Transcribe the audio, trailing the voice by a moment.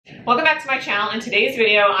Welcome back to my channel. In today's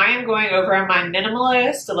video, I am going over my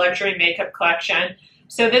Minimalist Luxury Makeup Collection.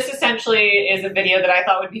 So this essentially is a video that I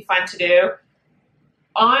thought would be fun to do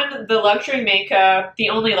on the luxury makeup, the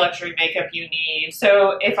only luxury makeup you need.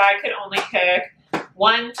 So if I could only pick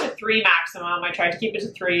 1 to 3 maximum, I tried to keep it to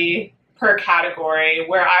 3 per category,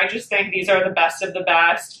 where I just think these are the best of the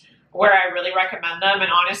best, where I really recommend them.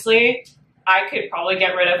 And honestly, I could probably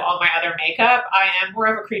get rid of all my other makeup. I am more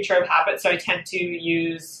of a creature of habit, so I tend to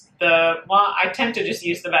use I tend to just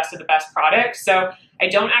use the best of the best products. So I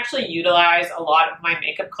don't actually utilize a lot of my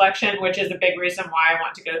makeup collection, which is a big reason why I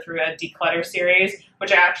want to go through a declutter series,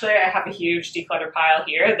 which I have a huge declutter pile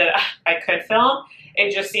here that I could film.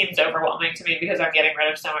 It just seems overwhelming to me because I'm getting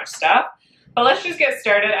rid of so much stuff. But let's just get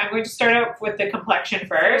started. I'm going to start out with the complexion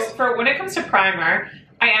first. For when it comes to primer,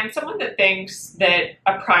 I am someone that thinks that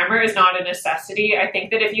a primer is not a necessity. I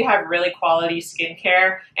think that if you have really quality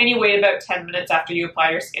skincare and you wait about 10 minutes after you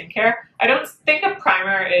apply your skincare, I don't think a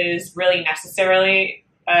primer is really necessarily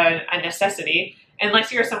a necessity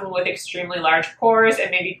unless you're someone with extremely large pores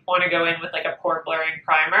and maybe want to go in with like a pore blurring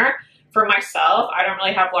primer. For myself, I don't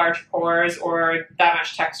really have large pores or that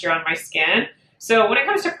much texture on my skin. So when it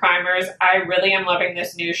comes to primers, I really am loving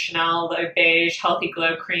this new Chanel the Beige Healthy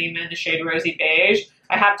Glow Cream in the shade Rosy Beige.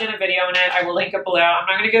 I have done a video on it. I will link it below. I'm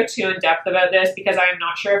not going to go too in depth about this because I'm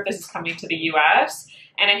not sure if this is coming to the US,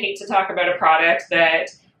 and I hate to talk about a product that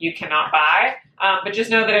you cannot buy, but just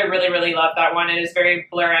know that I really, really love that one. It is very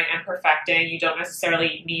blurring and perfecting. You don't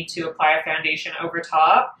necessarily need to apply a foundation over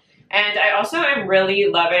top. And I also am really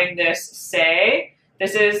loving this Saie.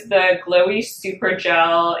 This is the Glowy Super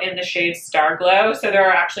Gel in the shade Starglow. So there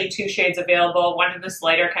are actually 2 shades available, one in this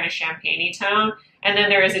lighter kind of champagne-y tone, and then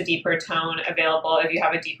there is a deeper tone available if you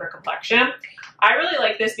have a deeper complexion. I really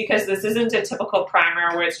like this because this isn't a typical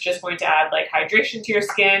primer where it's just going to add like hydration to your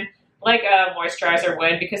skin like a moisturizer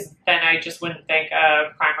would, because then I just wouldn't think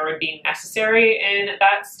a primer would be necessary in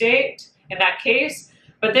that case.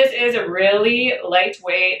 But this is a really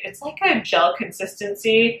lightweight, it's like a gel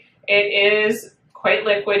consistency. It is quite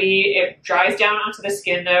liquidy. It dries down onto the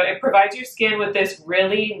skin though. It provides your skin with this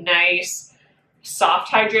really nice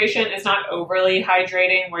soft hydration. It's not overly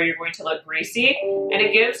hydrating where you're going to look greasy, and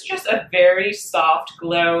it gives just a very soft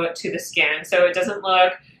glow to the skin. So it doesn't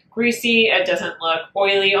look greasy, it doesn't look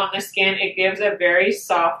oily on the skin. It gives a very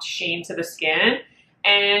soft sheen to the skin.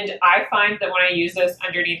 And I find that when I use this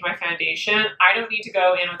underneath my foundation, I don't need to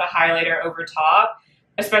go in with a highlighter over top,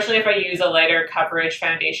 especially if I use a lighter coverage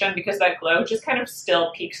foundation, because that glow just kind of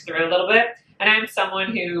still peeks through a little bit. And I'm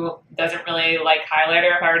someone who doesn't really like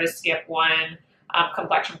highlighter. If I were to skip one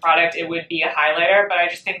complexion product, it would be a highlighter, but I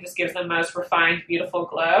just think this gives the most refined, beautiful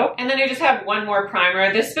glow. And then I just have one more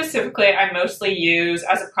primer. This specifically I mostly use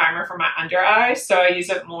as a primer for my under eyes, so I use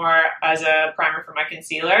it more as a primer for my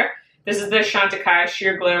concealer. This is the Chantecaille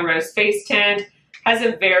Sheer Glow Rose Face Tint. Has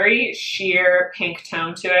a very sheer pink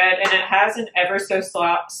tone to it, and it has an ever so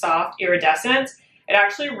soft iridescence. It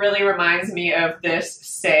actually really reminds me of this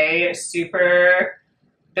Saie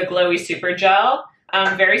the Glowy Super Gel.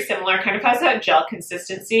 Very similar, kind of has that gel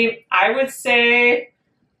consistency. I would say,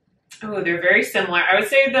 oh, they're very similar. I would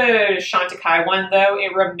say the Chantecaille one though,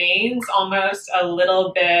 it remains almost a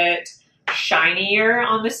little bit shinier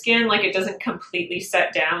on the skin, like it doesn't completely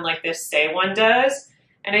set down like this Saie one does.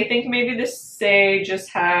 And I think maybe this Saie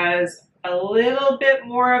just has a little bit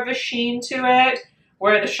more of a sheen to it,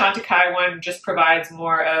 where the Chantecaille one just provides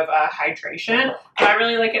more of a hydration. But I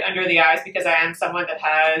really like it under the eyes because I am someone that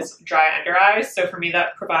has dry under eyes, so for me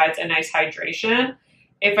that provides a nice hydration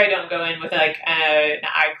if I don't go in with like an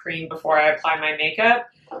eye cream before I apply my makeup.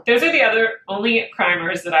 Those are the only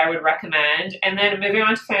primers that I would recommend. And then moving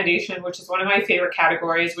on to foundation, which is one of my favorite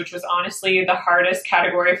categories, which was honestly the hardest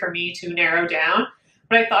category for me to narrow down.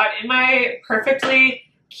 But I thought in my perfectly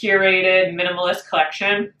curated minimalist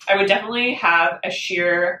collection, I would definitely have a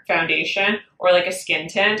sheer foundation or like a skin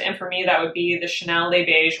tint. And for me, that would be the Chanel Le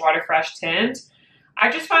Beige Water Fresh Tint. I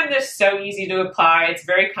just find this so easy to apply. It's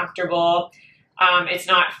very comfortable. It's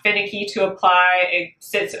not finicky to apply. It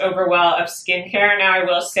sits over well of skincare. Now, I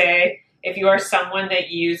will say, if you are someone that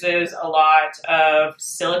uses a lot of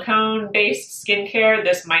silicone-based skincare,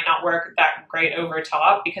 this might not work that great over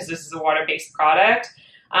top because this is a water-based product.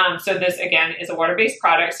 So this, again, is a water-based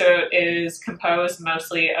product, so it is composed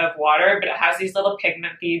mostly of water, but it has these little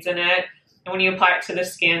pigment beads in it. And when you apply it to the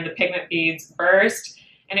skin, the pigment beads burst,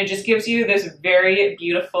 and it just gives you this very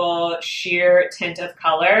beautiful sheer tint of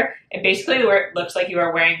color. It basically looks like you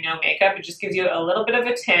are wearing no makeup. It just gives you a little bit of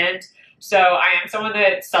a tint. So I am someone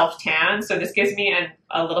that self-tans, so this gives me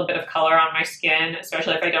a little bit of color on my skin,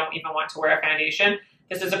 especially if I don't even want to wear a foundation.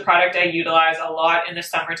 This is a product I utilize a lot in the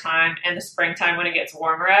summertime and the springtime when it gets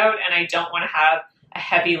warmer out and I don't want to have a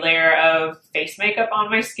heavy layer of face makeup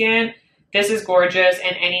on my skin. This is gorgeous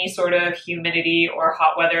in any sort of humidity or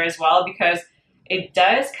hot weather as well because it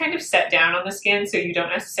does kind of set down on the skin, so you don't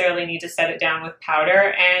necessarily need to set it down with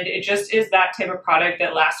powder, and it just is that type of product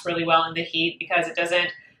that lasts really well in the heat because it doesn't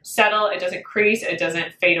settle, it doesn't crease, it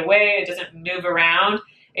doesn't fade away, it doesn't move around.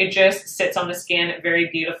 It just sits on the skin very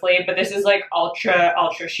beautifully, but this is like ultra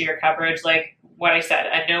sheer coverage, like what I said,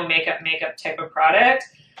 a no makeup type of product.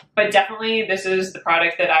 But definitely this is the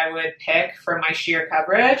product that I would pick for my sheer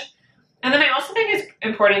coverage. And then I also think it's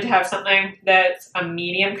important to have something that's a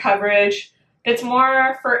medium coverage, that's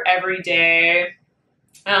more for every day,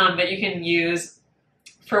 that you can use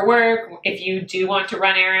for work if you do want to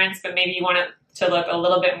run errands, but maybe you want it to look a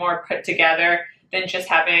little bit more put together than just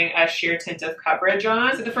having a sheer tint of coverage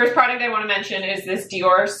on. So the first product I want to mention is this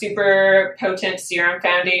Dior Super Potent Serum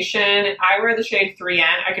Foundation. I wear the shade 3N.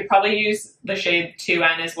 I could probably use the shade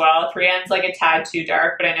 2N as well. 3N's like a tad too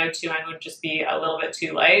dark, but I know 2N would just be a little bit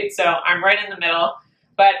too light. So I'm right in the middle,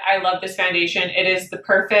 but I love this foundation. It is the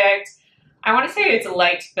perfect, I want to say it's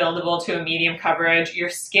light buildable to a medium coverage. Your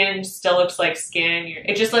skin still looks like skin.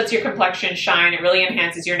 It just lets your complexion shine. It really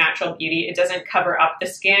enhances your natural beauty. It doesn't cover up the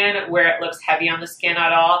skin where it looks heavy on the skin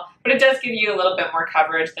at all, but it does give you a little bit more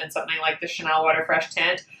coverage than something like the Chanel Water Fresh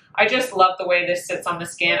Tint. I just love the way this sits on the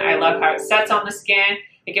skin. I love how it sets on the skin.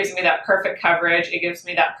 It gives me that perfect coverage. It gives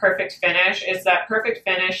me that perfect finish. It's that perfect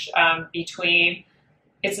finish between,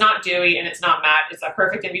 it's not dewy and it's not matte. It's that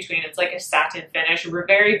perfect in between. It's like a satin finish. We're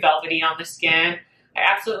very velvety on the skin. I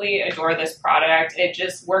absolutely adore this product. It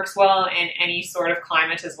just works well in any sort of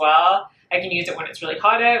climate as well. I can use it when it's really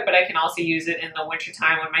hot out, but I can also use it in the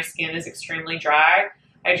wintertime when my skin is extremely dry.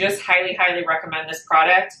 I just highly recommend this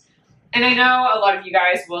product. And I know a lot of you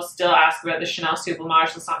guys will still ask about the Chanel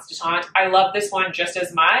Sublimage L'Essence de Teint. I love this one just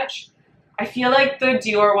as much. I feel like the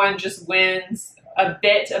Dior one just wins a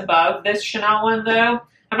bit above this Chanel one though.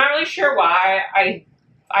 I'm not really sure why.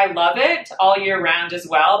 I love it all year round as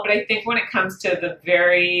well, but I think when it comes to the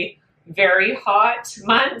very hot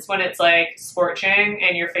months, when it's like scorching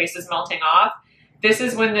and your face is melting off, this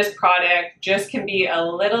is when this product just can be a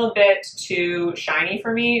little bit too shiny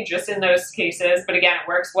for me, just in those cases. But again, it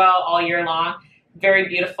works well all year long. Very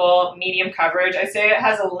beautiful, medium coverage. I say it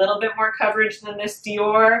has a little bit more coverage than this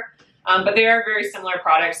Dior, but they are very similar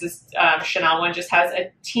products. This Chanel one just has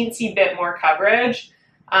a teensy bit more coverage.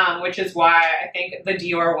 Which is why I think the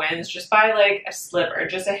Dior wins just by like a sliver,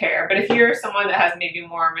 just a hair. But if you're someone that has maybe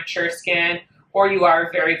more mature skin or you are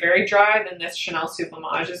very dry, then this Chanel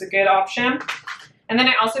Sublimage is a good option. And then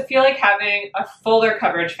I also feel like having a fuller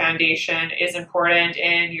coverage foundation is important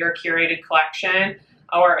in your curated collection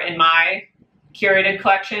or in my curated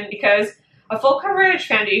collection because a full coverage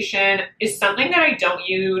foundation is something that I don't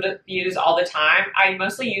use all the time. I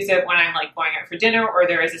mostly use it when I'm like going out for dinner or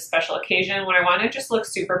there is a special occasion when I want to just look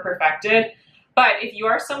super perfected. But if you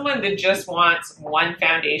are someone that just wants one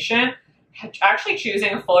foundation, actually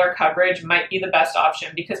choosing a fuller coverage might be the best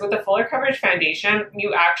option because with a fuller coverage foundation,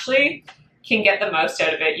 you actually can get the most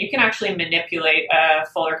out of it. You can actually manipulate a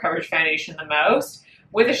fuller coverage foundation the most.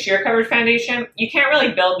 With a sheer coverage foundation, you can't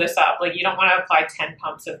really build this up. Like you don't want to apply 10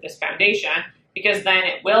 pumps of this foundation because then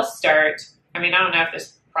it will start, I mean, I don't know if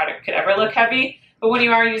this product could ever look heavy, but when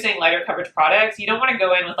you are using lighter coverage products, you don't want to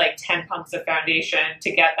go in with like 10 pumps of foundation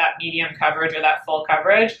to get that medium coverage or that full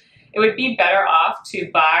coverage. It would be better off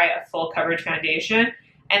to buy a full coverage foundation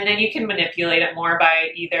and then you can manipulate it more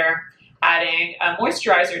by either adding a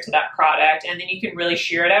moisturizer to that product and then you can really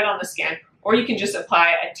sheer it out on the skin. Or you can just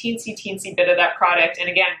apply a teensy bit of that product and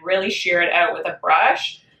again, really sheer it out with a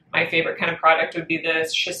brush. My favorite kind of product would be the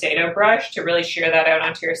Shiseido brush to really sheer that out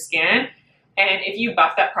onto your skin. And if you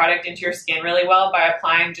buff that product into your skin really well by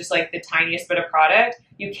applying just like the tiniest bit of product,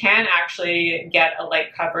 you can actually get a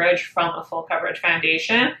light coverage from a full coverage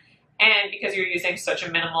foundation. And because you're using such a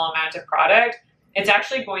minimal amount of product, it's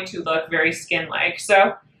actually going to look very skin-like.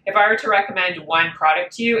 So if I were to recommend one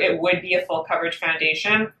product to you, it would be a full coverage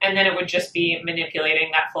foundation, and then it would just be manipulating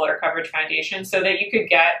that fuller coverage foundation so that you could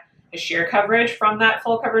get a sheer coverage from that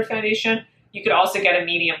full coverage foundation. You could also get a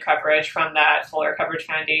medium coverage from that fuller coverage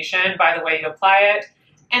foundation by the way you apply it.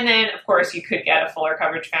 And then, of course, you could get a fuller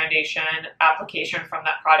coverage foundation application from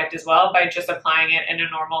that product as well by just applying it in a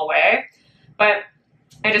normal way. But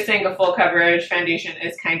I just think a full coverage foundation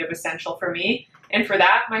is kind of essential for me. And for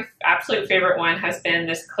that, my absolute favorite one has been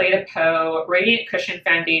this Peau Radiant Cushion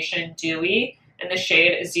Foundation Dewy in the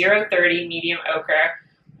shade 030 Medium Ochre.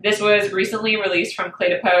 This was recently released from Peau.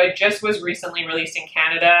 It just was recently released in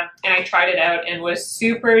Canada, and I tried it out and was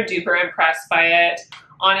super duper impressed by it.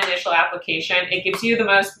 on initial application. It gives you the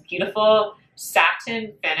most beautiful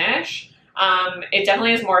satin finish. It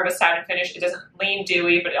definitely is more of a satin finish. It doesn't lean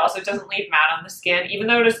dewy, but it also doesn't leave matte on the skin. Even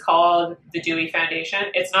though it is called the Dewy foundation,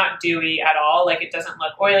 it's not dewy at all. Like, it doesn't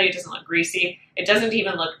look oily, it doesn't look greasy, it doesn't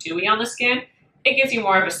even look dewy on the skin. It gives you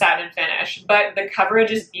more of a satin finish, but the coverage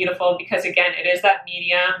is beautiful because, again, it is that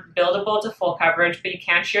medium, buildable to full coverage, but you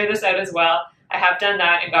can sheer this out as well. I have done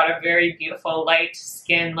that and got a very beautiful light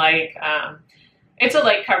skin-like, it's a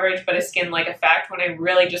light coverage, but a skin-like effect. When I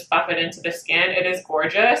really just buff it into the skin, it is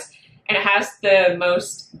gorgeous. And it has the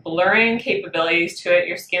most blurring capabilities to it.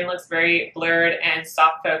 Your skin looks very blurred and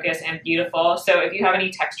soft focus and beautiful. So if you have any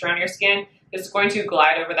texture on your skin, this is going to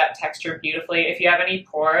glide over that texture beautifully. If you have any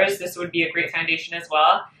pores, this would be a great foundation as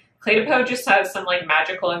well. Peau just has some like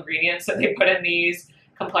magical ingredients that they put in these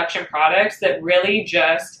complexion products that really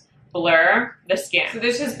just blur the skin. So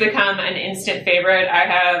this has become an instant favorite. I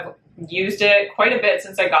have used it quite a bit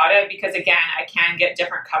since I got it because, again, I can get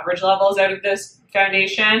different coverage levels out of this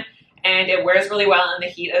foundation. And it wears really well in the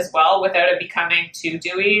heat as well without it becoming too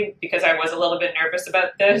dewy, because I was a little bit nervous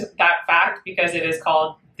about that fact because it is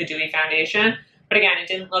called the Dewy foundation. But again, it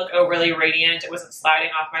didn't look overly radiant. It wasn't sliding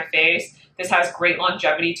off my face. This has great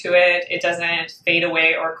longevity to it. It doesn't fade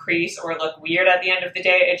away or crease or look weird at the end of the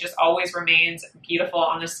day. It just always remains beautiful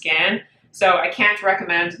on the skin. So I can't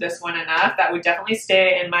recommend this one enough. That would definitely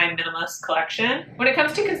stay in my minimalist collection. When it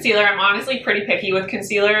comes to concealer, I'm honestly pretty picky with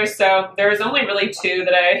concealers, so there's only really two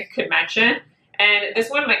that I could mention. And this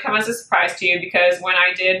one might come as a surprise to you because when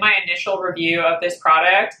I did my initial review of this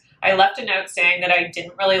product, I left a note saying that I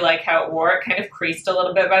didn't really like how it wore. It kind of creased a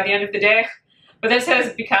little bit by the end of the day. But this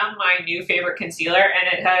has become my new favorite concealer,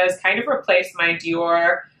 and it has kind of replaced my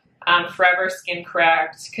Dior Forever Skin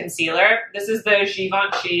Correct concealer. This is the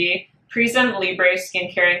Givenchy Prisme Libre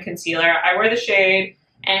Skincare and Concealer. I wear the shade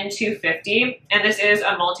N250, and this is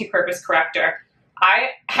a multi-purpose corrector. I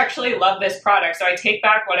actually love this product, so I take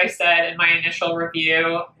back what I said in my initial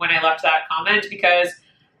review when I left that comment because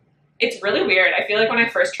it's really weird. I feel like when I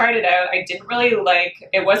first tried it out, I didn't really like,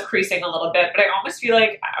 it was creasing a little bit, but I almost feel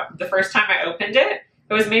like the first time I opened it,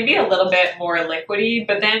 it was maybe a little bit more liquidy,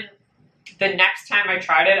 but then the next time I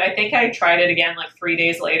tried it, I think I tried it again like 3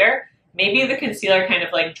 days later. Maybe the concealer kind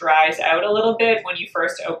of like dries out a little bit when you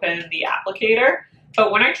first open the applicator.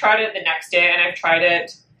 But when I tried it the next day, and I've tried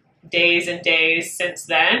it days and days since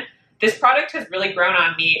then, this product has really grown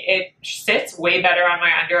on me. It sits way better on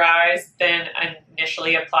my under eyes than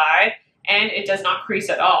initially applied, and it does not crease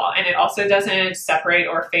at all. And it also doesn't separate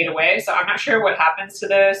or fade away. So I'm not sure what happens to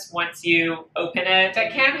this once you open it.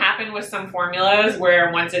 That can happen with some formulas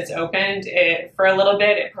where once it's opened, for a little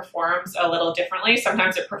bit, it performs a little differently.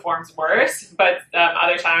 Sometimes it performs worse, but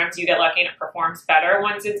other times you get lucky and it performs better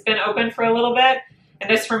once it's been open for a little bit. And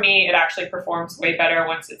this, for me, it actually performs way better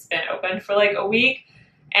once it's been open for like a week.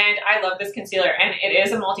 And I love this concealer, and it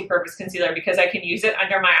is a multi-purpose concealer because I can use it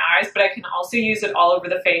under my eyes, but I can also use it all over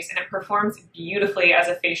the face, and it performs beautifully as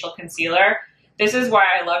a facial concealer. This is why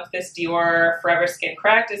I loved this Dior Forever Skin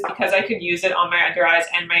Correct, is because I could use it on my under eyes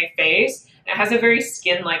and my face. It has a very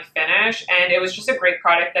skin-like finish, and it was just a great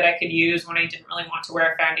product that I could use when I didn't really want to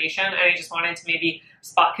wear a foundation, and I just wanted to maybe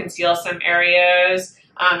spot conceal some areas.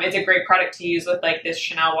 It's a great product to use with like this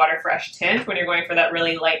Chanel Water Fresh tint when you're going for that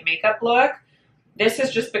really light makeup look. This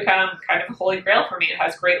has just become kind of a holy grail for me. It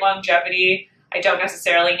has great longevity. I don't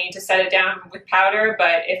necessarily need to set it down with powder,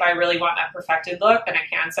 but if I really want that perfected look, then I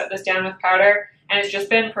can set this down with powder. And it's just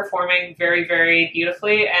been performing very, very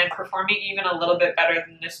beautifully and performing even a little bit better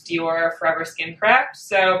than this Dior Forever Skin Correct.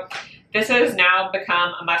 So this has now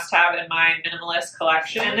become a must-have in my minimalist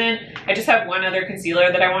collection. And then I just have one other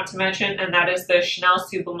concealer that I want to mention, and that is the Chanel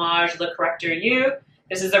Sublimage Le Correcteur U.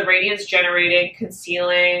 This is a radiance-generating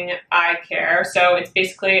concealing eye care. So it's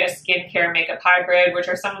basically a skincare makeup hybrid, which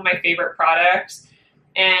are some of my favorite products.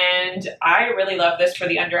 And I really love this for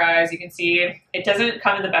the under eyes. You can see it doesn't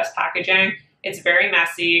come in the best packaging. It's very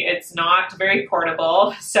messy. It's not very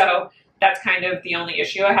portable. So that's kind of the only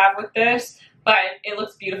issue I have with this. But it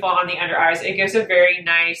looks beautiful on the under eyes. It gives a very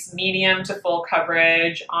nice medium to full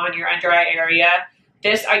coverage on your under eye area.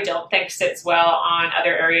 This I don't think sits well on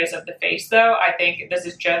other areas of the face though. I think this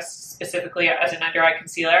is just specifically as an under eye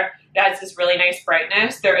concealer. It adds this really nice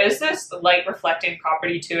brightness. There is this light reflecting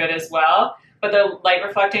property to it as well, but the light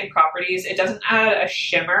reflecting properties, it doesn't add a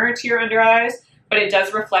shimmer to your under eyes, but it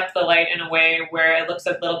does reflect the light in a way where it looks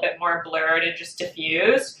a little bit more blurred and just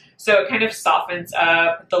diffused. So it kind of softens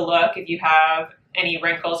up the look if you have any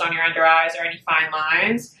wrinkles on your under eyes or any fine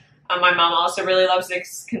lines. My mom also really loves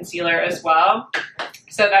this concealer as well.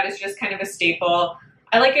 So that is just kind of a staple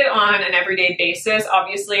I like it on an everyday basis.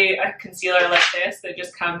 Obviously, a concealer like this that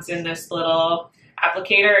just comes in this little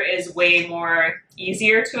applicator is way more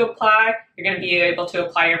easier to apply. You're going to be able to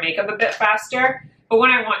apply your makeup a bit faster. But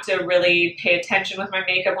when I want to really pay attention with my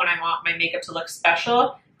makeup, when I want my makeup to look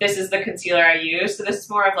special, this is the concealer I use. So this is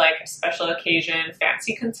more of like a special occasion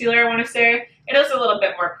fancy concealer, I want to say. It is a little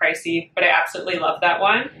bit more pricey, but I absolutely love that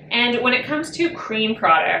one. And when it comes to cream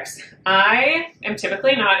products, I am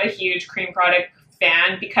typically not a huge cream product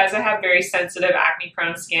fan because I have very sensitive acne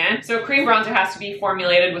prone skin. So a cream bronzer has to be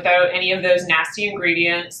formulated without any of those nasty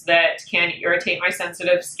ingredients that can irritate my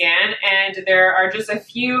sensitive skin. And there are just a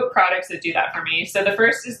few products that do that for me. So the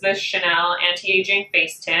first is this Chanel Anti-Aging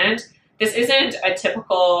Face Tint. This isn't a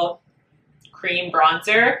typical cream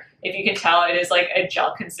bronzer. If you can tell, it is like a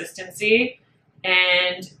gel consistency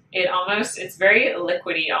and it's very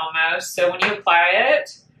liquidy almost. So when you apply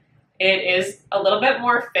it, it is a little bit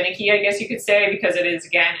more finicky, I guess you could say, because it is,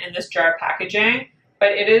 again, in this jar packaging, but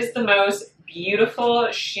it is the most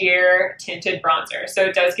beautiful sheer tinted bronzer. So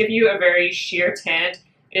it does give you a very sheer tint.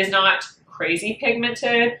 It is not crazy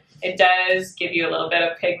pigmented. It does give you a little bit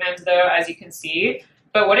of pigment though, as you can see.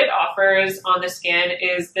 But what it offers on the skin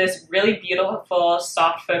is this really beautiful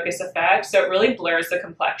soft focus effect. So it really blurs the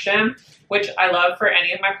complexion, which I love for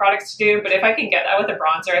any of my products to do. But if I can get that with a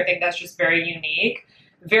bronzer, I think that's just very unique.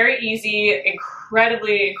 Very easy,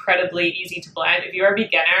 incredibly easy to blend. If you're a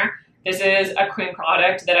beginner, this is a cream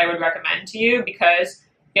product that I would recommend to you because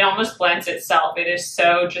it almost blends itself. It is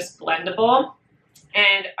so just blendable.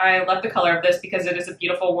 And I love the color of this because it is a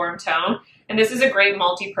beautiful warm tone. And this is a great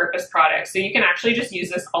multi-purpose product. So you can actually just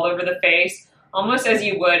use this all over the face, almost as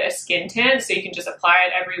you would a skin tint. So you can just apply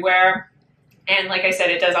it everywhere. And like I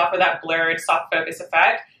said, it does offer that blurred soft focus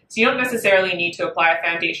effect. So you don't necessarily need to apply a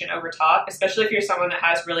foundation over top, especially if you're someone that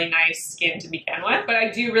has really nice skin to begin with. But I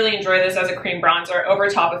do really enjoy this as a cream bronzer over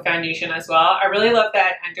top of foundation as well. I really love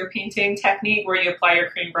that underpainting technique where you apply your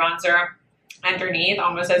cream bronzer underneath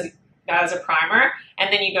almost as a primer,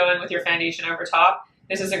 and then you go in with your foundation over top.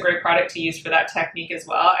 This is a great product to use for that technique as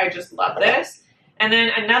well. I just love this. And then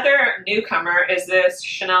another newcomer is this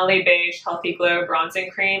Chanel Le Beige Healthy Glow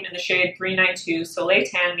Bronzing Cream in the shade 392 Soleil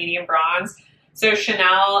Tan Medium Bronze. So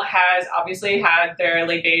Chanel has obviously had their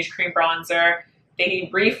Le Beige cream bronzer. They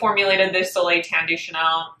reformulated this Soleil Tan de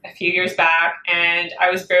Chanel a few years back, and I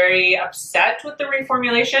was very upset with the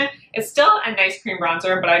reformulation. It's still a nice cream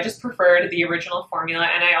bronzer, but I just preferred the original formula,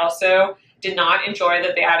 and I also did not enjoy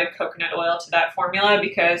that they added coconut oil to that formula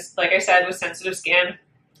because, like I said, with sensitive skin,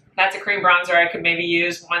 that's a cream bronzer I could maybe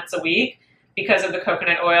use once a week because of the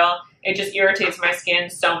coconut oil. It just irritates my skin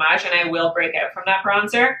so much, and I will break out from that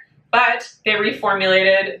bronzer. But they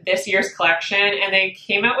reformulated this year's collection and they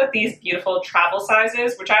came out with these beautiful travel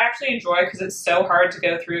sizes, which I actually enjoy because it's so hard to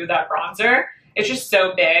go through that bronzer. It's just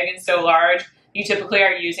so big and so large. You typically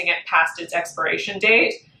are using it past its expiration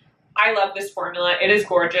date. I love this formula. It is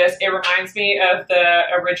gorgeous. It reminds me of the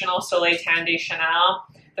original Soleil Tan de Chanel.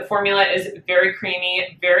 The formula is very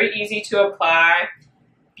creamy, very easy to apply.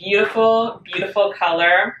 Beautiful, beautiful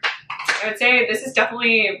color. I would say this is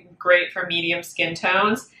definitely great for medium skin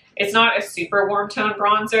tones. It's not a super warm tone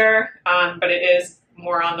bronzer, but it is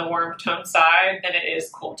more on the warm tone side than it is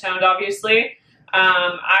cool toned, obviously.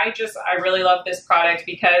 I really love this product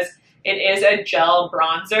because it is a gel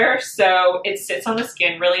bronzer, so it sits on the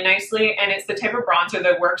skin really nicely, and it's the type of bronzer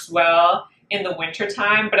that works well in the winter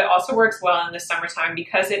time, but it also works well in the summertime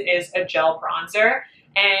because it is a gel bronzer.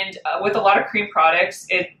 And with a lot of cream products,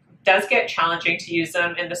 it does get challenging to use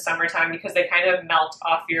them in the summertime because they kind of melt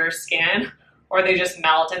off your skin, or they just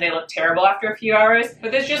melt and they look terrible after a few hours.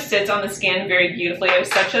 But this just sits on the skin very beautifully. It is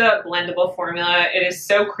such a blendable formula. It is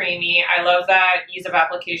so creamy. I love that ease of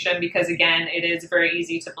application because, again, it is very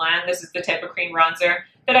easy to blend. This is the type of cream bronzer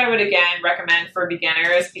that I would, again, recommend for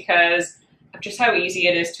beginners because of just how easy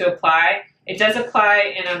it is to apply. It does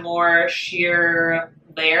apply in a more sheer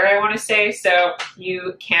layer, I want to say, so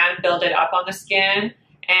you can build it up on the skin.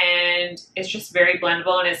 And it's just very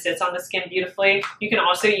blendable and it sits on the skin beautifully. You can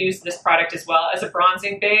also use this product as well as a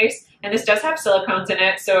bronzing base. And this does have silicones in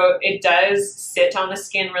it, so it does sit on the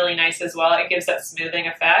skin really nice as well. It gives that smoothing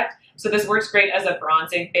effect. So this works great as a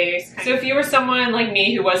bronzing base. So if you were someone like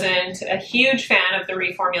me who wasn't a huge fan of the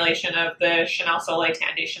reformulation of the Chanel Soleil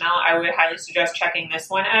Tan de Chanel, I would highly suggest checking this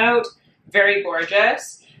one out. Very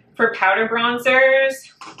gorgeous. For powder bronzers,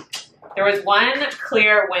 there was one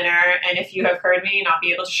clear winner, and if you have heard me not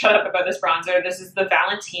be able to shut up about this bronzer, this is the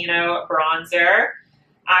Valentino bronzer.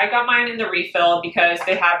 I got mine in the refill because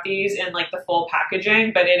they have these in like the full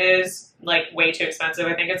packaging, but it is like way too expensive.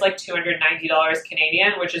 I think it's like $290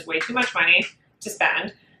 Canadian, which is way too much money to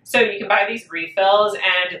spend. So you can buy these refills,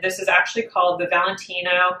 and this is actually called the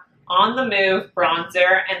Valentino On The Move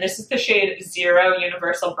Bronzer, and this is the shade 0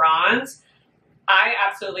 Universal Bronze. I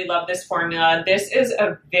absolutely love this formula. This is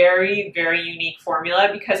a very, very unique formula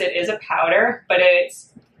because it is a powder, but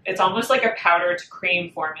it's almost like a powder to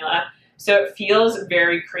cream formula. So it feels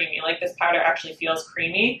very creamy. Like this powder actually feels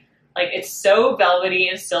creamy. Like it's so velvety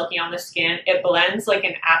and silky on the skin. It blends like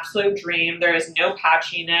an absolute dream. There is no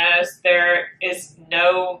patchiness. There is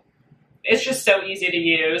no, it's just so easy to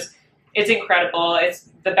use. It's incredible. It's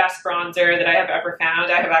the best bronzer that I have ever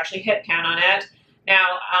found. I have actually hit pan on it.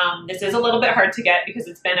 Now, this is a little bit hard to get because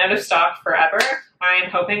it's been out of stock forever. I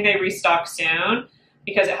am hoping they restock soon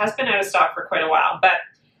because it has been out of stock for quite a while. But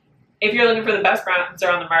if you're looking for the best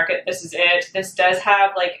bronzer on the market, this is it. This does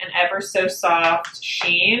have like an ever so soft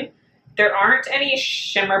sheen. There aren't any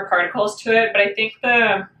shimmer particles to it, but I think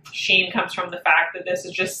the sheen comes from the fact that this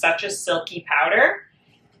is just such a silky powder.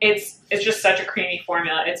 It's just such a creamy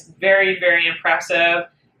formula. It's very, very impressive.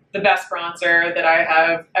 The best bronzer that I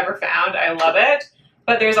have ever found. I love it.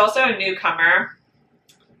 But there's also a newcomer.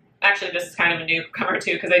 Actually, this is kind of a newcomer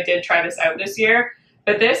too because I did try this out this year.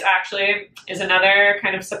 But this actually is another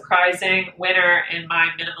kind of surprising winner in my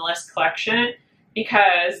minimalist collection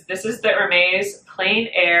because this is the Hermès Plein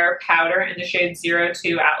Air powder in the shade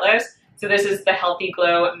 02 Atlas. So this is the Healthy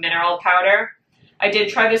Glow mineral powder. I did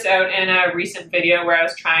try this out in a recent video where I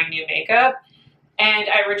was trying new makeup. And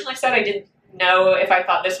I originally said I didn't know if I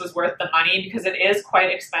thought this was worth the money because it is quite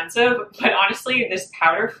expensive, but honestly this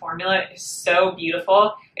powder formula is so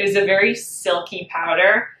beautiful. It is a very silky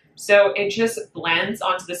powder, so it just blends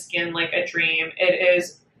onto the skin like a dream. It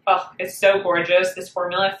is, oh, it's so gorgeous. This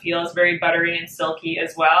formula feels very buttery and silky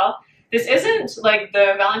as well. This isn't like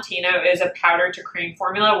the Valentino is a powder to cream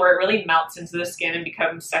formula where it really melts into the skin and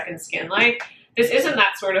becomes second skin-like. This isn't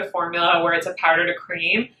that sort of formula where it's a powder to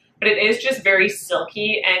cream. But it is just very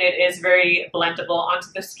silky and it is very blendable onto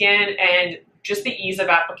the skin, and just the ease of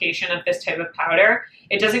application of this type of powder.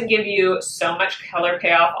 It doesn't give you so much color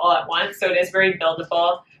payoff all at once, so it is very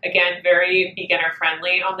buildable. Again, very beginner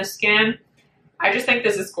friendly on the skin. I just think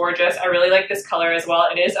this is gorgeous. I really like this color as well.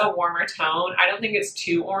 It is a warmer tone. I don't think it's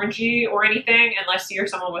too orangey or anything unless you're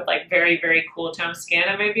someone with like very, very cool tone skin.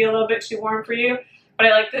 It may be a little bit too warm for you, but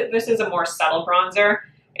I like that this is a more subtle bronzer.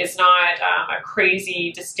 It's not a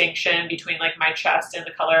crazy distinction between like my chest and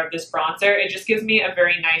the color of this bronzer. It just gives me a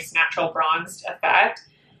very nice natural bronzed effect.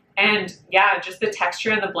 And yeah, just the texture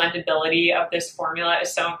and the blendability of this formula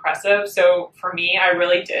is so impressive. So for me, I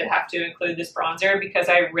really did have to include this bronzer because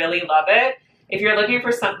I really love it. If you're looking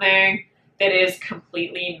for something that is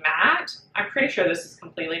completely matte, I'm pretty sure this is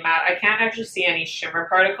completely matte. I can't actually see any shimmer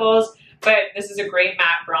particles. But this is a great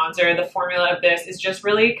matte bronzer. The formula of this is just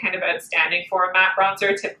really kind of outstanding for a matte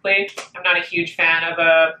bronzer. Typically, I'm not a huge fan of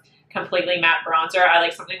a completely matte bronzer. I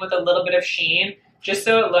like something with a little bit of sheen, just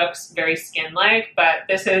so it looks very skin-like. But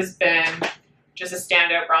this has been just a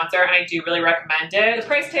standout bronzer, and I do really recommend it. The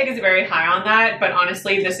price tag is very high on that, but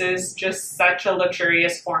honestly, this is just such a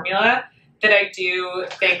luxurious formula that I do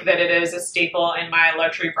think that it is a staple in my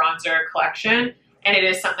luxury bronzer collection. And it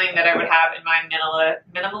is something that I would have in my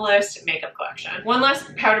minimalist makeup collection. One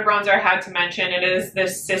last powder bronzer I had to mention, it is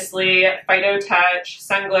this Sisley Phyto-Touche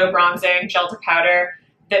Sun Glow Bronzing Gel to Powder.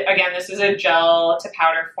 Again, this is a gel to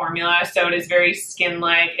powder formula, so it is very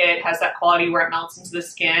skin-like. It has that quality where it melts into the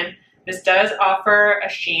skin. This does offer a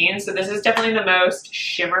sheen, so this is definitely the most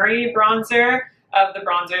shimmery bronzer of the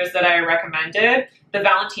bronzers that I recommended. The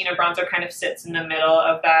Valentino bronzer kind of sits in the middle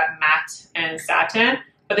of that matte and satin.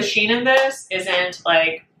 But the sheen in this isn't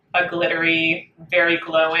like a glittery, very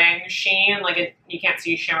glowing sheen. Like you can't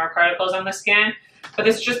see shimmer particles on the skin. But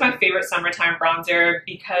this is just my favorite summertime bronzer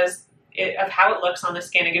because of how it looks on the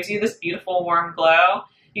skin. It gives you this beautiful warm glow.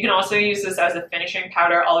 You can also use this as a finishing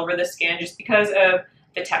powder all over the skin just because of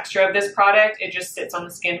the texture of this product. It just sits on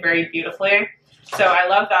the skin very beautifully. So I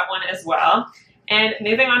love that one as well. And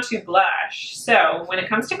moving on to blush. So when it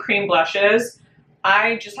comes to cream blushes,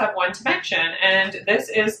 I just have one to mention, and this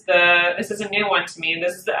is a new one to me.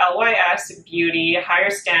 This is the LYS Beauty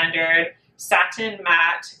Higher Standard Satin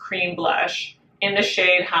Matte Cream Blush in the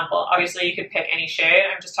shade Humble. Obviously, you could pick any shade.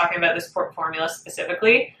 I'm just talking about this formula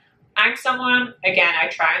specifically. I'm someone, again, I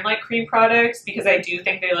try and like cream products because I do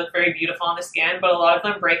think they look very beautiful on the skin, but a lot of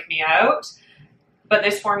them break me out. But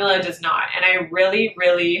this formula does not, and I really,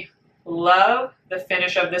 really love the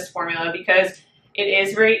finish of this formula because it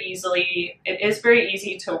is very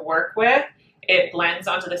easy to work with. It blends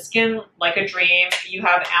onto the skin like a dream. You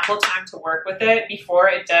have ample time to work with it before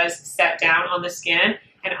it does set down on the skin.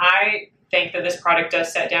 And I think that this product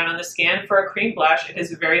does set down on the skin. For a cream blush, it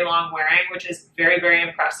is very long wearing, which is very, very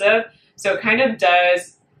impressive. So it kind of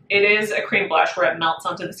does, it is a cream blush where it melts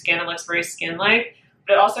onto the skin and looks very skin-like,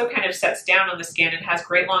 but it also kind of sets down on the skin and has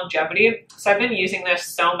great longevity. So I've been using this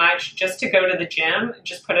so much just to go to the gym,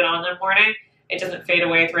 just put it on in the morning. It doesn't fade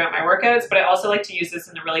away throughout my workouts, but I also like to use this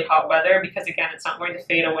in the really hot weather because, again, it's not going to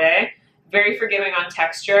fade away. Very forgiving on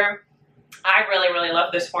texture. I really, really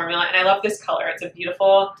love this formula, and I love this color. It's a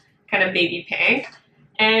beautiful kind of baby pink.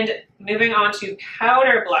 And moving on to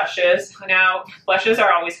powder blushes. Now, blushes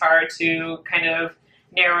are always hard to kind of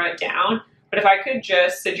narrow it down, but if I could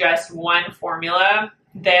just suggest one formula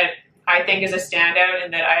that I think is a standout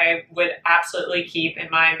and that I would absolutely keep in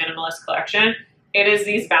my minimalist collection, it is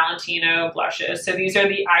these Valentino blushes. So these are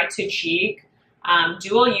the Eye to Cheek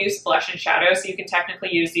dual use blush and shadow. So you can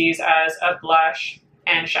technically use these as a blush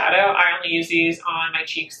and shadow. I only use these on my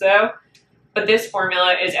cheeks though. But this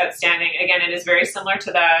formula is outstanding. Again, it is very similar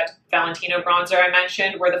to that Valentino bronzer I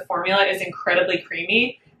mentioned, where the formula is incredibly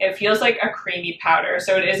creamy. It feels like a creamy powder.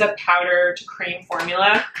 So it is a powder to cream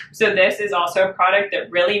formula. So this is also a product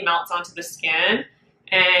that really melts onto the skin.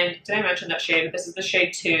 And did I mention that shade? This is the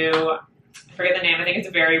shade 2. I forget the name. I think it's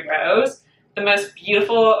Very Rose. The most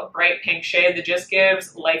beautiful bright pink shade that just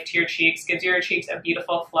gives life to your cheeks, gives your cheeks a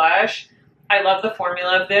beautiful flush. I love the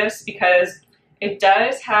formula of this because it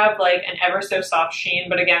does have like an ever so soft sheen,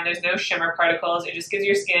 but again, there's no shimmer particles. It just gives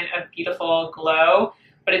your skin a beautiful glow,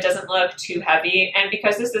 but it doesn't look too heavy. And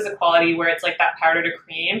because this is a quality where it's like that powder to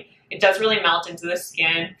cream, it does really melt into the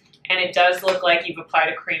skin, and it does look like you've applied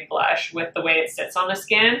a cream blush with the way it sits on the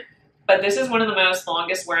skin. But this is one of the most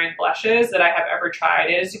longest wearing blushes that I have ever tried.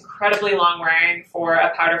 It is incredibly long wearing for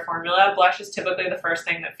a powder formula. Blush is typically the first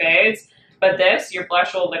thing that fades, but this, your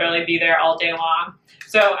blush will literally be there all day long.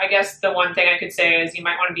 So I guess the one thing I could say is you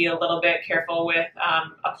might want to be a little bit careful with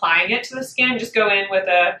applying it to the skin. Just go in with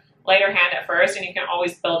a lighter hand at first, and you can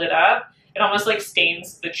always build it up. It almost like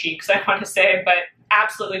stains the cheeks, I want to say, but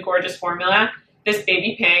absolutely gorgeous formula. This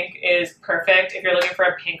baby pink is perfect if you're looking for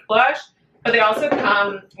a pink blush, but they also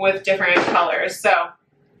come with different colors. So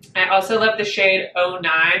I also love the shade 09,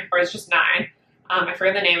 or it's just 9. I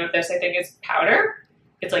forget the name of this. I think it's Powder.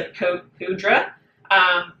 It's like Poudre.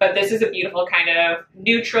 But this is a beautiful kind of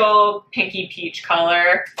neutral pinky peach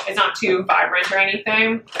color. It's not too vibrant or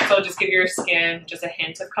anything, so it'll just give your skin just a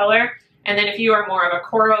hint of color. And then if you are more of a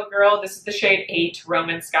coral girl, this is the shade 8,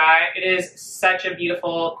 Roman Sky. It is such a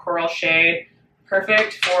beautiful coral shade,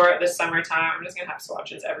 perfect for the summertime. I'm just gonna have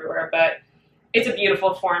swatches everywhere, but it's a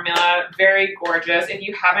beautiful formula, very gorgeous. If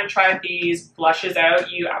you haven't tried these blushes out,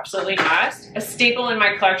 you absolutely must. A staple in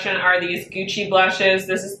my collection are these Gucci blushes.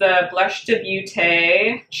 This is the Blush de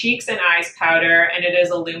Beauté Cheeks and Eyes Powder, and it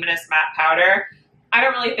is a luminous matte powder. I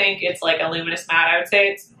don't really think it's like a luminous matte. I would say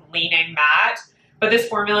it's leaning matte, but this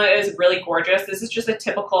formula is really gorgeous. This is just a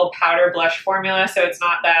typical powder blush formula, so it's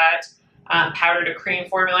not that powder to cream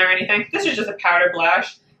formula or anything. This is just a powder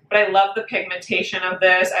blush. But I love the pigmentation of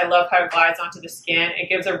this. I love how it glides onto the skin. It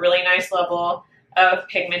gives a really nice level of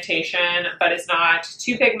pigmentation, but it's not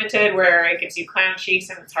too pigmented where it gives you clown cheeks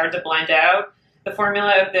and it's hard to blend out. The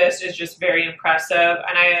formula of this is just very impressive,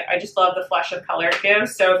 and I just love the flush of color it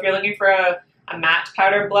gives. So if you're looking for a matte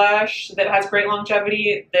powder blush that has great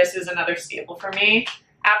longevity, this is another staple for me.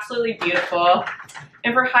 Absolutely beautiful.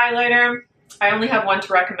 And for highlighter, I only have one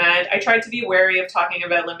to recommend. I tried to be wary of talking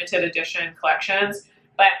about limited edition collections,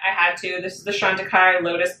 but I had to. This is the Chantecaille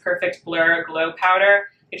Lotus Perfect Blur Glow Powder.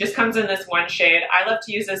 It just comes in this one shade. I love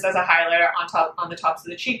to use this as a highlighter on the tops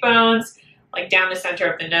of the cheekbones, like down the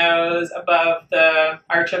center of the nose, above the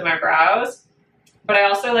arch of my brows. But I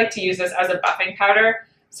also like to use this as a buffing powder.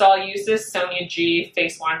 So I'll use this Sonia G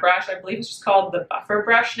Face One brush. I believe it's just called the Buffer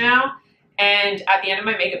brush now. And at the end of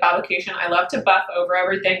my makeup application, I love to buff over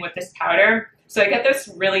everything with this powder. So I get this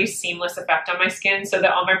really seamless effect on my skin so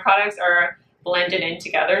that all my products are blended in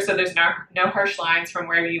together, so there's no harsh lines from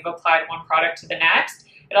where you've applied one product to the next.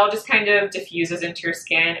 It all just kind of diffuses into your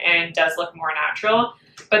skin and does look more natural.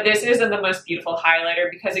 But this is the most beautiful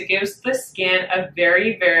highlighter because it gives the skin a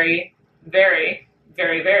very, very, very,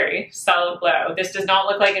 very, very subtle glow. This does not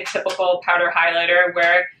look like a typical powder highlighter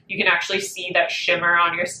where you can actually see that shimmer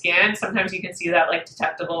on your skin. Sometimes you can see that like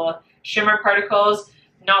detectable shimmer particles.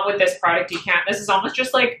 Not with this product, you can't. This is almost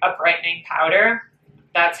just like a brightening powder.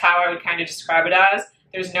 That's how I would kind of describe it as.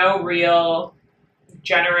 There's no real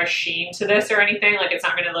generous sheen to this or anything. Like, it's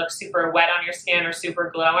not going to look super wet on your skin or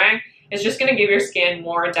super glowing. It's just going to give your skin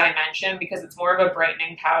more dimension because it's more of a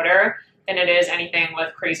brightening powder than it is anything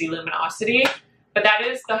with crazy luminosity. But that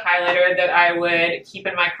is the highlighter that I would keep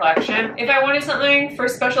in my collection. If I wanted something for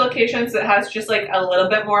special occasions that has just like a little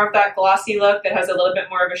bit more of that glossy look, that has a little bit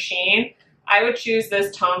more of a sheen, I would choose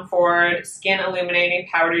this Tom Ford Skin Illuminating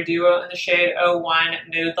Powder Duo in the shade 01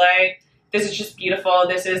 Mood Light. This is just beautiful.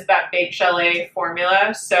 This is that Baked Chalet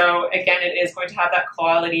formula. So again, it is going to have that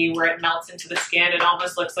quality where it melts into the skin. It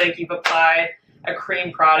almost looks like you've applied a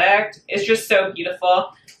cream product. It's just so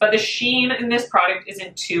beautiful. But the sheen in this product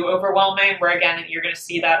isn't too overwhelming, where again, you're going to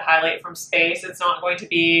see that highlight from space. It's not going to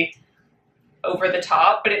be over the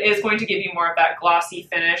top, but it is going to give you more of that glossy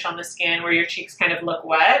finish on the skin where your cheeks kind of look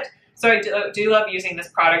wet. So I do love using this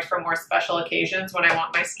product for more special occasions when I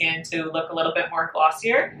want my skin to look a little bit more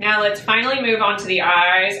glossier. Now let's finally move on to the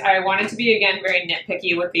eyes. I wanted to be, again, very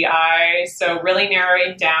nitpicky with the eyes. So really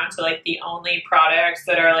narrowing down to like the only products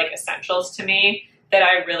that are like essentials to me that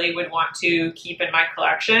I really would want to keep in my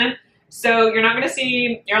collection. So you're only gonna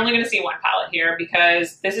see one palette here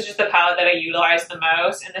because this is just the palette that I utilize the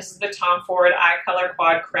most. And this is the Tom Ford Eye Color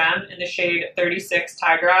Quad Creme in the shade 36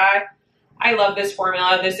 Tiger Eye. I love this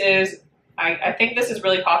formula. This is, I think this is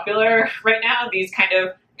really popular right now, these kind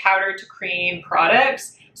of powder to cream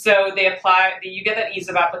products. So you get that ease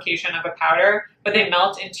of application of a powder, but they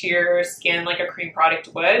melt into your skin like a cream product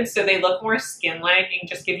would. So they look more skin-like and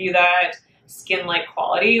just give you that skin-like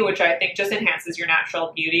quality, which I think just enhances your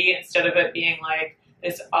natural beauty. Instead of it being like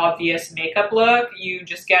this obvious makeup look, you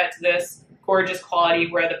just get this gorgeous quality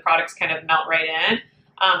where the products kind of melt right in.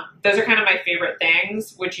 Those are kind of my favorite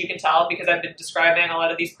things, which you can tell because I've been describing a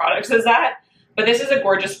lot of these products as that. But this is a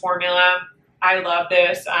gorgeous formula. I love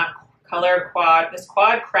this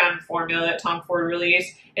quad creme formula that Tom Ford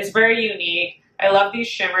released. It's very unique. I love these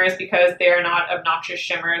shimmers because they are not obnoxious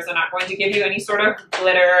shimmers. They're not going to give you any sort of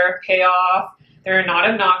glitter payoff. They're not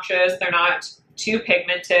obnoxious. They're not too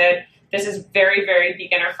pigmented. This is very, very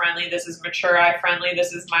beginner friendly. This is mature eye friendly.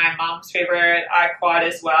 This is my mom's favorite eye quad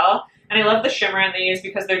as well. And I love the shimmer in these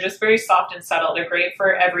because they're just very soft and subtle. They're great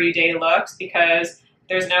for everyday looks because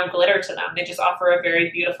there's no glitter to them. They just offer a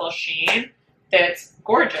very beautiful sheen that's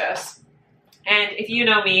gorgeous. And if you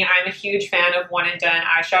know me, I'm a huge fan of one and done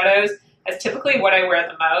eyeshadows. That's typically what I wear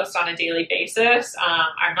the most on a daily basis.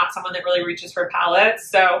 I'm not someone that really reaches for palettes,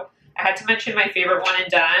 so I had to mention my favorite one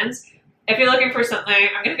and dones. If you're looking for something,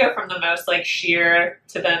 I'm going to go from the most like sheer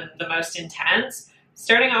to the most intense.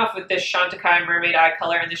 Starting off with this Chantecaille Mermaid Eye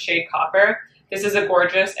Color in the shade Copper. This is a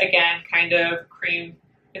gorgeous, again, kind of cream.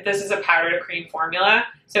 This is a powder to cream formula,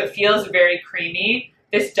 so it feels very creamy.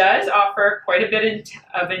 This does offer quite a bit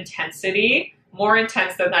of intensity, more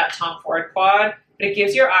intense than that Tom Ford quad, but it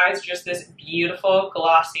gives your eyes just this beautiful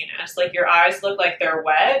glossiness. Like your eyes look like they're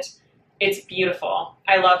wet. It's beautiful.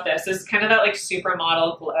 I love this. This is kind of that like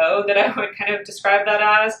supermodel glow that I would kind of describe that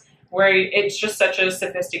as, where it's just such a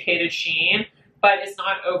sophisticated sheen, but it's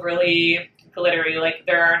not overly glittery. Like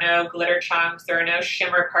there are no glitter chunks, there are no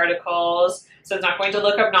shimmer particles, so it's not going to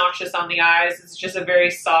look obnoxious on the eyes. It's just a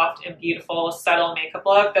very soft and beautiful, subtle makeup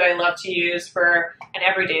look that I love to use for an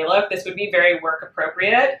everyday look. This would be very work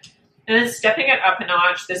appropriate. And then stepping it up a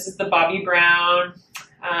notch, this is the Bobbi Brown.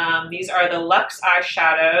 These are the Luxe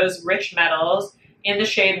eyeshadows, Rich Metals, in the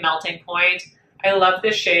shade Melting Point. I love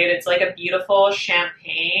this shade. It's like a beautiful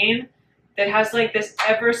champagne that has like this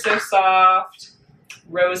ever so soft,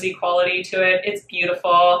 rosy quality to it. It's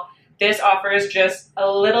beautiful. This offers just a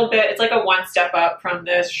little bit, it's like a one step up from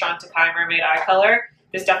this Chantecaille Mermaid Eye Color.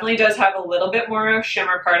 This definitely does have a little bit more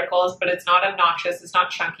shimmer particles, but it's not obnoxious, it's not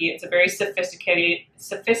chunky. It's a very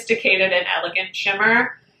sophisticated and elegant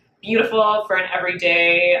shimmer. Beautiful for an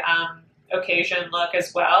everyday occasion look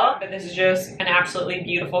as well. But this is just an absolutely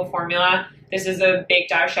beautiful formula. This is a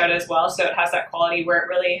baked eyeshadow as well, so it has that quality where it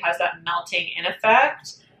really has that melting in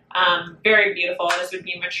effect. Very beautiful. This would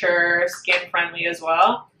be mature, skin friendly as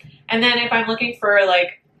well. And then if I'm looking for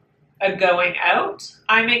like a going out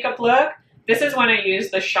eye makeup look, this is when I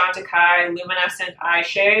use the Chantecaille Luminescent Eye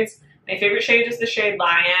Shades. My favorite shade is the shade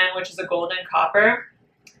Lion, which is a golden copper.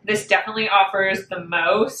 This definitely offers the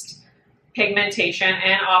most pigmentation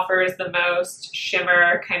and offers the most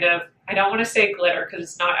shimmer, kind of, I don't want to say glitter because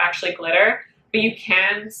it's not actually glitter, but you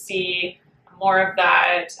can see more of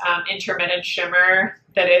that intermittent shimmer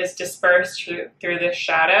that is dispersed through this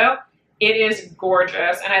shadow. It is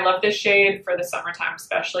gorgeous, and I love this shade for the summertime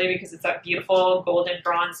especially because it's that beautiful golden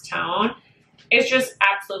bronze tone. It's just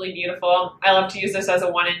absolutely beautiful. I love to use this as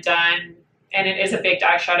a one and done, and it is a baked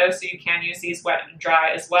eyeshadow, so you can use these wet and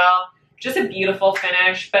dry as well. Just a beautiful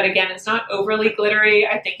finish, but again, it's not overly glittery.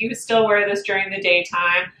 I think you could still wear this during the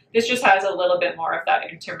daytime. This just has a little bit more of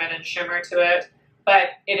that intermittent shimmer to it, but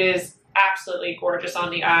it is absolutely gorgeous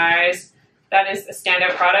on the eyes. that is a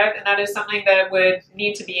standout product, and that is something that would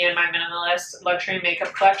need to be in my Minimalist Luxury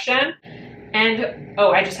Makeup Collection. And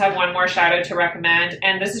oh, I just have one more shadow to recommend,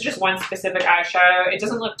 and this is just one specific eyeshadow. It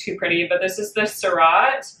doesn't look too pretty, but this is the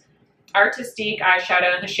Saie Artistique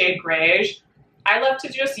eyeshadow in the shade Greige. I love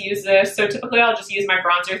to just use this, so typically I'll just use my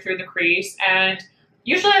bronzer through the crease, and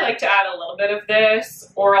usually I like to add a little bit of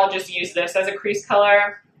this, or I'll just use this as a crease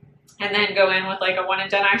color, and then go in with like a one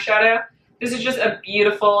and done eyeshadow. This is just a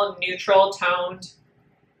beautiful, neutral toned,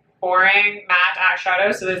 boring matte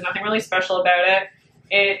eyeshadow, so there's nothing really special about it.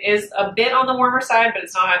 It is a bit on the warmer side, but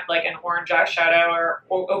it's not like an orange eyeshadow or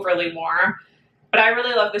overly warm. But I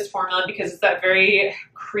really love this formula because it's that very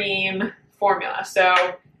cream formula. So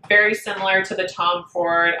very similar to the Tom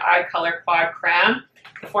Ford Eye Color Quad Creme.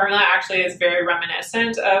 The formula actually is very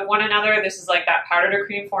reminiscent of one another. This is like that powder to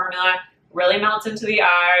cream formula, really melts into the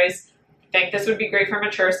eyes. I think this would be great for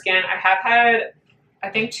mature skin. I have had, I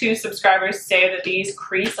think, 2 subscribers say that these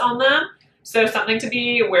crease on them. So something to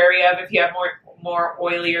be wary of if you have more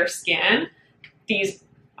oilier skin. These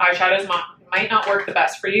eyeshadows might not work the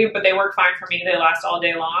best for you, but they work fine for me. They last all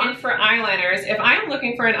day long. And for eyeliners, if I'm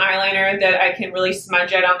looking for an eyeliner that I can really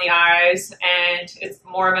smudge out on the eyes and it's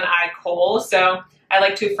more of an eye kohl, so I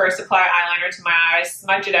like to first apply eyeliner to my eyes,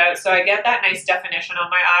 smudge it out so I get that nice definition on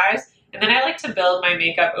my eyes, and then I like to build my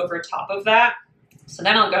makeup over top of that. So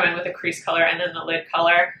then I'll go in with a crease color and then the lid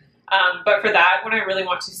color. But for that, when I really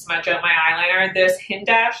want to smudge out my eyeliner, this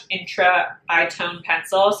Hindash Intra Eye Tone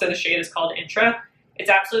Pencil, so the shade is called Intra, it's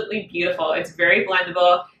absolutely beautiful. It's very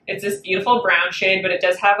blendable. It's this beautiful brown shade, but it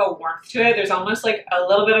does have a warmth to it. There's almost like a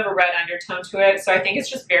little bit of a red undertone to it, so I think it's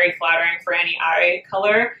just very flattering for any eye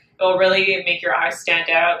color. It will really make your eyes stand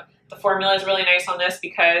out. The formula is really nice on this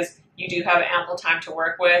because you do have ample time to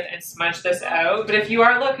work with and smudge this out. But if you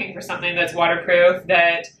are looking for something that's waterproof,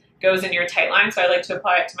 that goes in your tight line, so I like to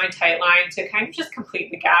apply it to my tight line to kind of just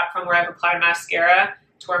complete the gap from where I've applied mascara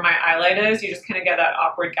to where my eyelid is. You just kind of get that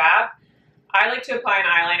awkward gap. I like to apply an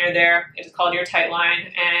eyeliner there. It is called your tight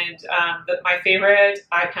line, and my favorite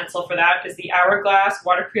eye pencil for that is the Hourglass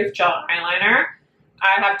Waterproof Gel Eyeliner.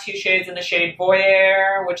 I have 2 shades in the shade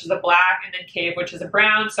Voyeur, which is a black, and then Cave, which is a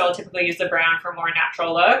brown, so I'll typically use the brown for more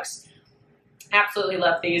natural looks. Absolutely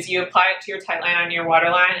love these. You apply it to your tight line on your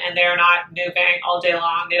waterline, and they're not moving all day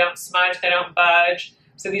long. They don't smudge, they don't budge.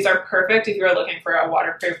 So these are perfect if you're looking for a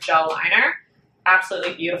waterproof gel liner.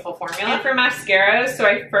 Absolutely beautiful formula. And for mascaras, so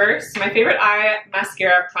my favorite eye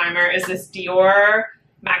mascara primer is this Dior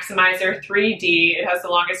Maximizer 3D. It has the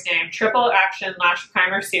longest name, Triple Action Lash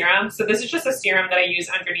Primer Serum. So this is just a serum that I use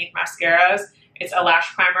underneath mascaras. It's a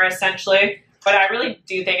lash primer essentially, but I really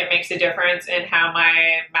do think it makes a difference in how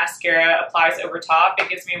my mascara applies over top. It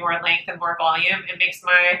gives me more length and more volume. It makes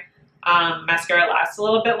my mascara last a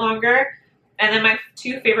little bit longer. And then my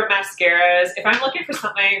 2 favorite mascaras, if I'm looking for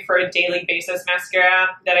something for a daily basis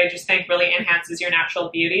mascara that I just think really enhances your natural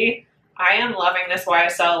beauty, I am loving this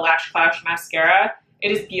YSL Lash Clash mascara.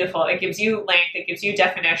 It is beautiful. It gives you length. It gives you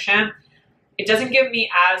definition. It doesn't give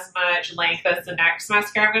me as much length as the next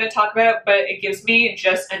mascara I'm going to talk about, but it gives me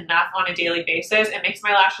just enough on a daily basis. It makes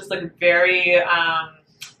my lashes look very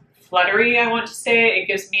fluttery, I want to say. It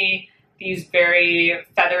gives me these very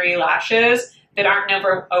feathery lashes that aren't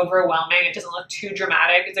overwhelming. It doesn't look too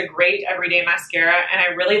dramatic. It's a great everyday mascara, and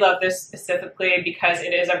I really love this specifically because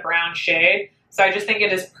it is a brown shade. So I just think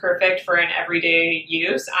it is perfect for an everyday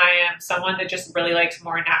use. I am someone that just really likes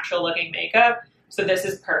more natural looking makeup, so this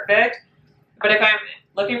is perfect. But if I'm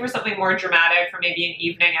looking for something more dramatic for maybe an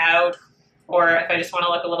evening out, or if I just want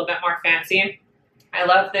to look a little bit more fancy, I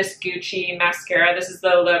love this Gucci mascara. This is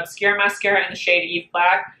the L'Obscure mascara in the shade Eve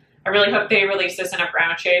Black. I really hope they release this in a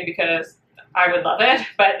brown shade because I would love it,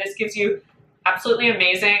 but this gives you absolutely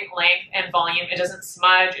amazing length and volume. It doesn't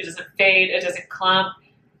smudge, it doesn't fade, it doesn't clump.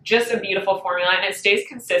 Just a beautiful formula, and it stays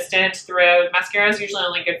consistent throughout. Mascara is usually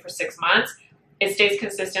only good for 6 months. It stays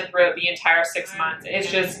consistent throughout the entire 6 months.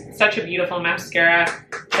 It's just such a beautiful mascara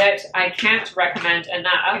that I can't recommend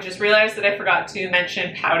enough. I just realized that I forgot to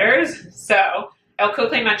mention powders, so I'll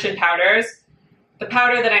quickly mention powders. The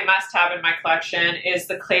powder that I must have in my collection is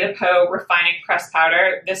the Clé de Peau Refining Press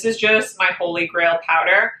Powder. This is just my holy grail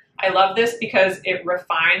powder. I love this because it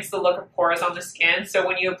refines the look of pores on the skin. So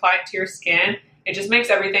when you apply it to your skin, it just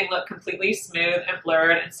makes everything look completely smooth and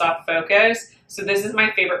blurred and soft focus. So this is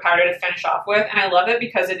my favorite powder to finish off with. And I love it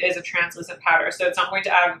because it is a translucent powder. So it's not going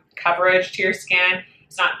to add coverage to your skin.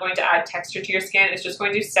 It's not going to add texture to your skin. It's just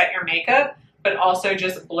going to set your makeup, but also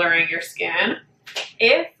just blurring your skin.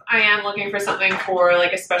 If I am looking for something for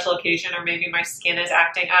like a special occasion, or maybe my skin is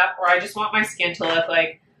acting up, or I just want my skin to look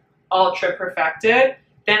like ultra perfected,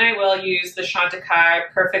 Then I will use the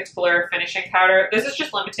Chantecaille Perfect Blur Finishing Powder. This is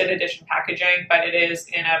just limited edition packaging, but it is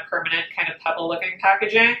in a permanent kind of pebble looking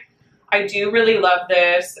packaging. I do really love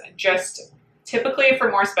this, just typically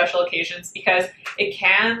for more special occasions, because it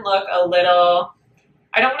can look a little,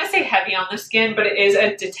 I don't want to say heavy on the skin, but it is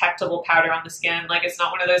a detectable powder on the skin. Like, it's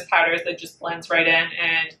not one of those powders that just blends right in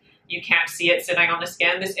and you can't see it sitting on the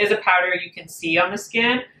skin. This is a powder you can see on the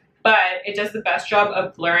skin, but it does the best job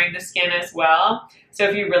of blurring the skin as well. So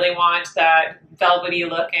if you really want that velvety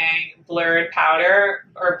looking blurred powder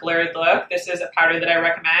or blurred look, this is a powder that I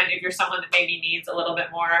recommend. If you're someone that maybe needs a little bit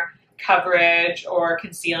more coverage or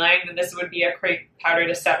concealing, then this would be a great powder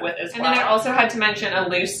to set with as well. And then I also had to mention a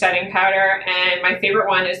loose setting powder, and my favorite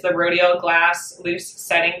one is the Rodial Glass Loose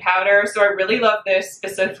Setting Powder. So I really love this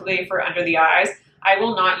specifically for under the eyes. I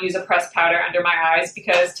will not use a pressed powder under my eyes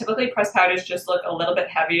because typically pressed powders just look a little bit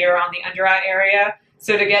heavier on the under eye area.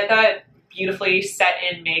 So to get that beautifully set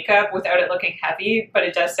in makeup without it looking heavy, but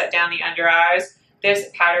it does set down the under eyes, this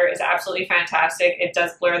powder is absolutely fantastic. It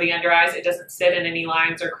does blur the under eyes. It doesn't sit in any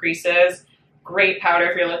lines or creases. Great powder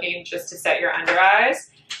if you're looking just to set your under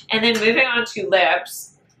eyes. And then moving on to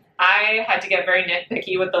lips, I had to get very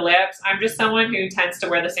nitpicky with the lips. I'm just someone who tends to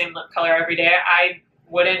wear the same lip color every day. I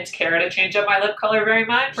wouldn't care to change up my lip color very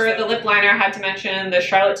much. For the lip liner, I had to mention the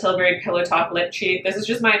Charlotte Tilbury Pillow Talk Lip Cheat. This is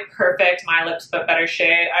just my perfect My Lips But Better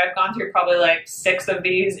shade. I've gone through probably like 6 of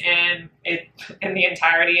these in the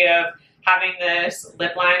entirety of having this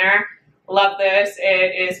lip liner. Love this.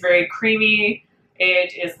 It is very creamy.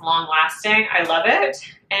 It is long lasting. I love it.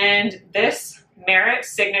 And this Merit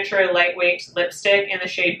Signature Lightweight Lipstick in the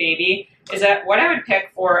shade Baby is what I would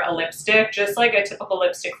pick for a lipstick, just like a typical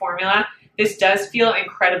lipstick formula. This does feel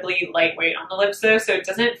incredibly lightweight on the lips though, so it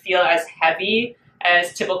doesn't feel as heavy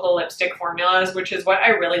as typical lipstick formulas, which is what I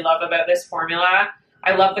really love about this formula.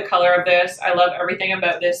 I love the color of this. I love everything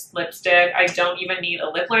about this lipstick. I don't even need a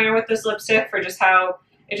lip liner with this lipstick for just how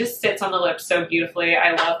it just sits on the lips so beautifully.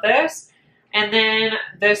 I love this. And then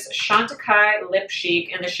this Chantecaille Lip Chic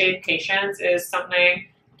in the shade Patience is something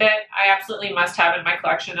that I absolutely must have in my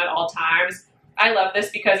collection at all times. I love this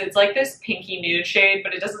because it's like this pinky nude shade,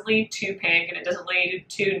 but it doesn't lean too pink and it doesn't lean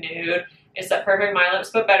too nude. It's that perfect My Lips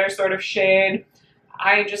But Better sort of shade.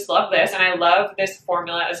 I just love this, and I love this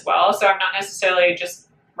formula as well. So I'm not necessarily just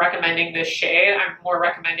recommending this shade. I'm more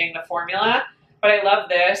recommending the formula. But I love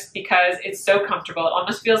this because it's so comfortable. It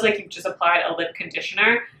almost feels like you've just applied a lip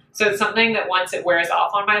conditioner. So it's something that once it wears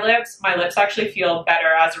off on my lips actually feel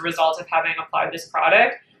better as a result of having applied this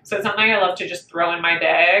product. So it's something I love to just throw in my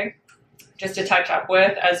bag just to touch up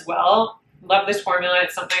with as well. Love this formula.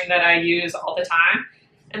 It's something that I use all the time.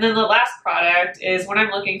 And then the last product is when I'm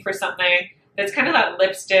looking for something that's kind of that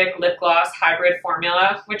lipstick, lip gloss hybrid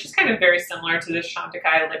formula, which is kind of very similar to this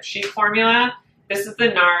Chantecaille Lip Chic formula. This is the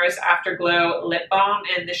NARS Afterglow Lip Balm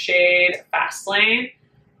in the shade Fastlane.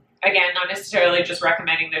 Again, not necessarily just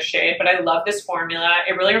recommending this shade, but I love this formula.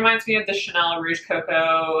 It really reminds me of the Chanel Rouge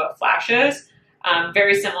Coco Flashes.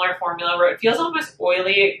 Very similar formula where it feels almost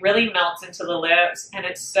oily. It really melts into the lips and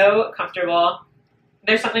it's so comfortable.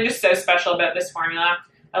 There's something just so special about this formula.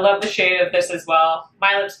 I love the shade of this as well.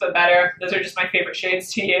 My Lips But Better. Those are just my favorite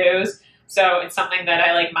shades to use. So it's something that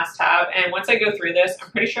I like must have. And once I go through this,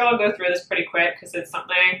 I'm pretty sure I'll go through this pretty quick because it's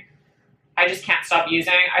something I just can't stop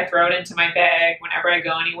using. I throw it into my bag whenever I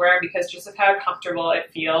go anywhere because just of how comfortable it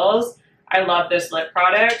feels. I love this lip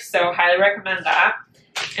product, so highly recommend that.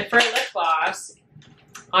 And for a lip gloss,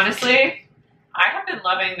 honestly, I have been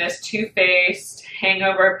loving this Too Faced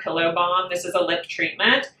Hangover Pillow Balm. This is a lip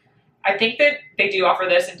treatment. I think that they do offer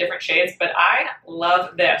this in different shades, but I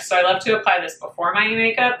love this. So I love to apply this before my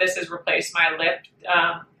makeup. This has replaced my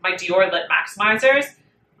my Dior Lip Maximizers.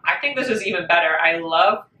 I think this is even better. I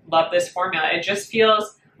love this formula. It just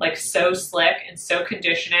feels like so slick and so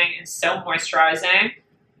conditioning and so moisturizing.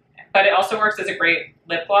 But it also works as a great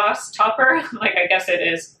lip gloss topper. Like, I guess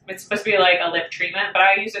it's supposed to be like a lip treatment, but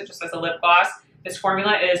I use it just as a lip gloss. This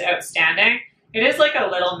formula is outstanding. It is like a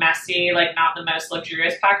little messy, like not the most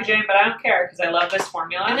luxurious packaging, but I don't care because I love this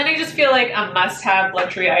formula. And then I just feel like a must-have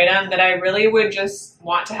luxury item that I really would just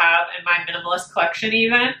want to have in my minimalist collection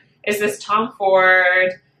even is this Tom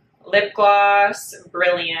Ford Lip Gloss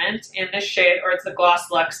Brilliant in the shade, or it's the Gloss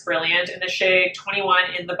Luxe Brilliant in the shade 21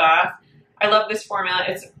 in the Buff. I love this formula.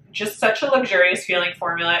 It's just such a luxurious feeling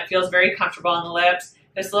formula. It feels very comfortable on the lips.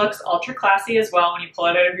 This looks ultra classy as well when you pull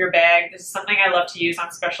it out of your bag. This is something I love to use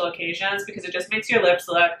on special occasions because it just makes your lips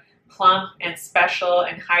look plump and special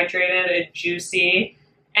and hydrated and juicy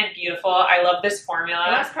and beautiful. I love this formula.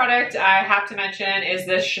 The last product I have to mention is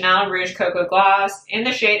this Chanel Rouge Coco Gloss in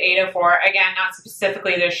the shade 804. Again, not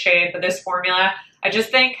specifically this shade, but this formula. I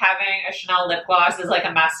just think having a Chanel lip gloss is like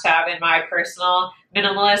a must-have in my personal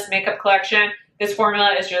minimalist makeup collection. This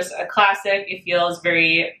formula is just a classic. It feels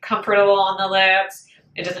very comfortable on the lips.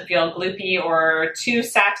 It doesn't feel gloopy or too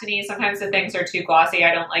satiny. Sometimes the things are too glossy.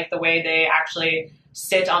 I don't like the way they actually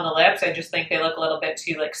sit on the lips. I just think they look a little bit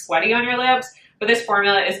too like sweaty on your lips. But this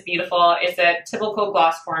formula is beautiful. It's a typical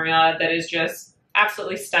gloss formula that is just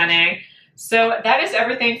absolutely stunning. So that is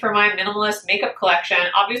everything for my minimalist makeup collection.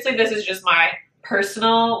 Obviously, this is just my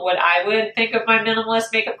personal, what I would think of my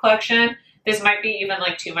minimalist makeup collection. This might be even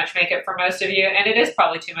like too much makeup for most of you, and it is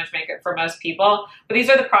probably too much makeup for most people, but these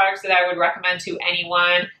are the products that I would recommend to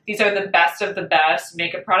anyone. These are the best of the best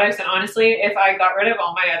makeup products, and honestly, if I got rid of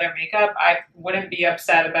all my other makeup, I wouldn't be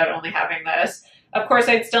upset about only having this. Of course,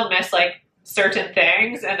 I'd still miss like certain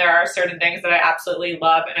things, and there are certain things that I absolutely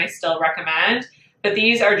love and I still recommend, but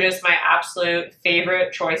these are just my absolute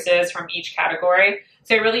favorite choices from each category.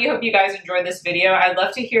 So I really hope you guys enjoyed this video. I'd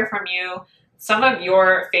love to hear from you some of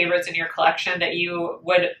your favorites in your collection that you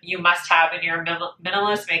must have in your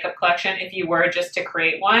minimalist makeup collection if you were just to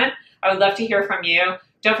create one. I would love to hear from you.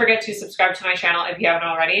 Don't forget to subscribe to my channel if you haven't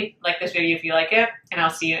already. Like this video if you like it, and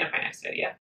I'll see you in my next video.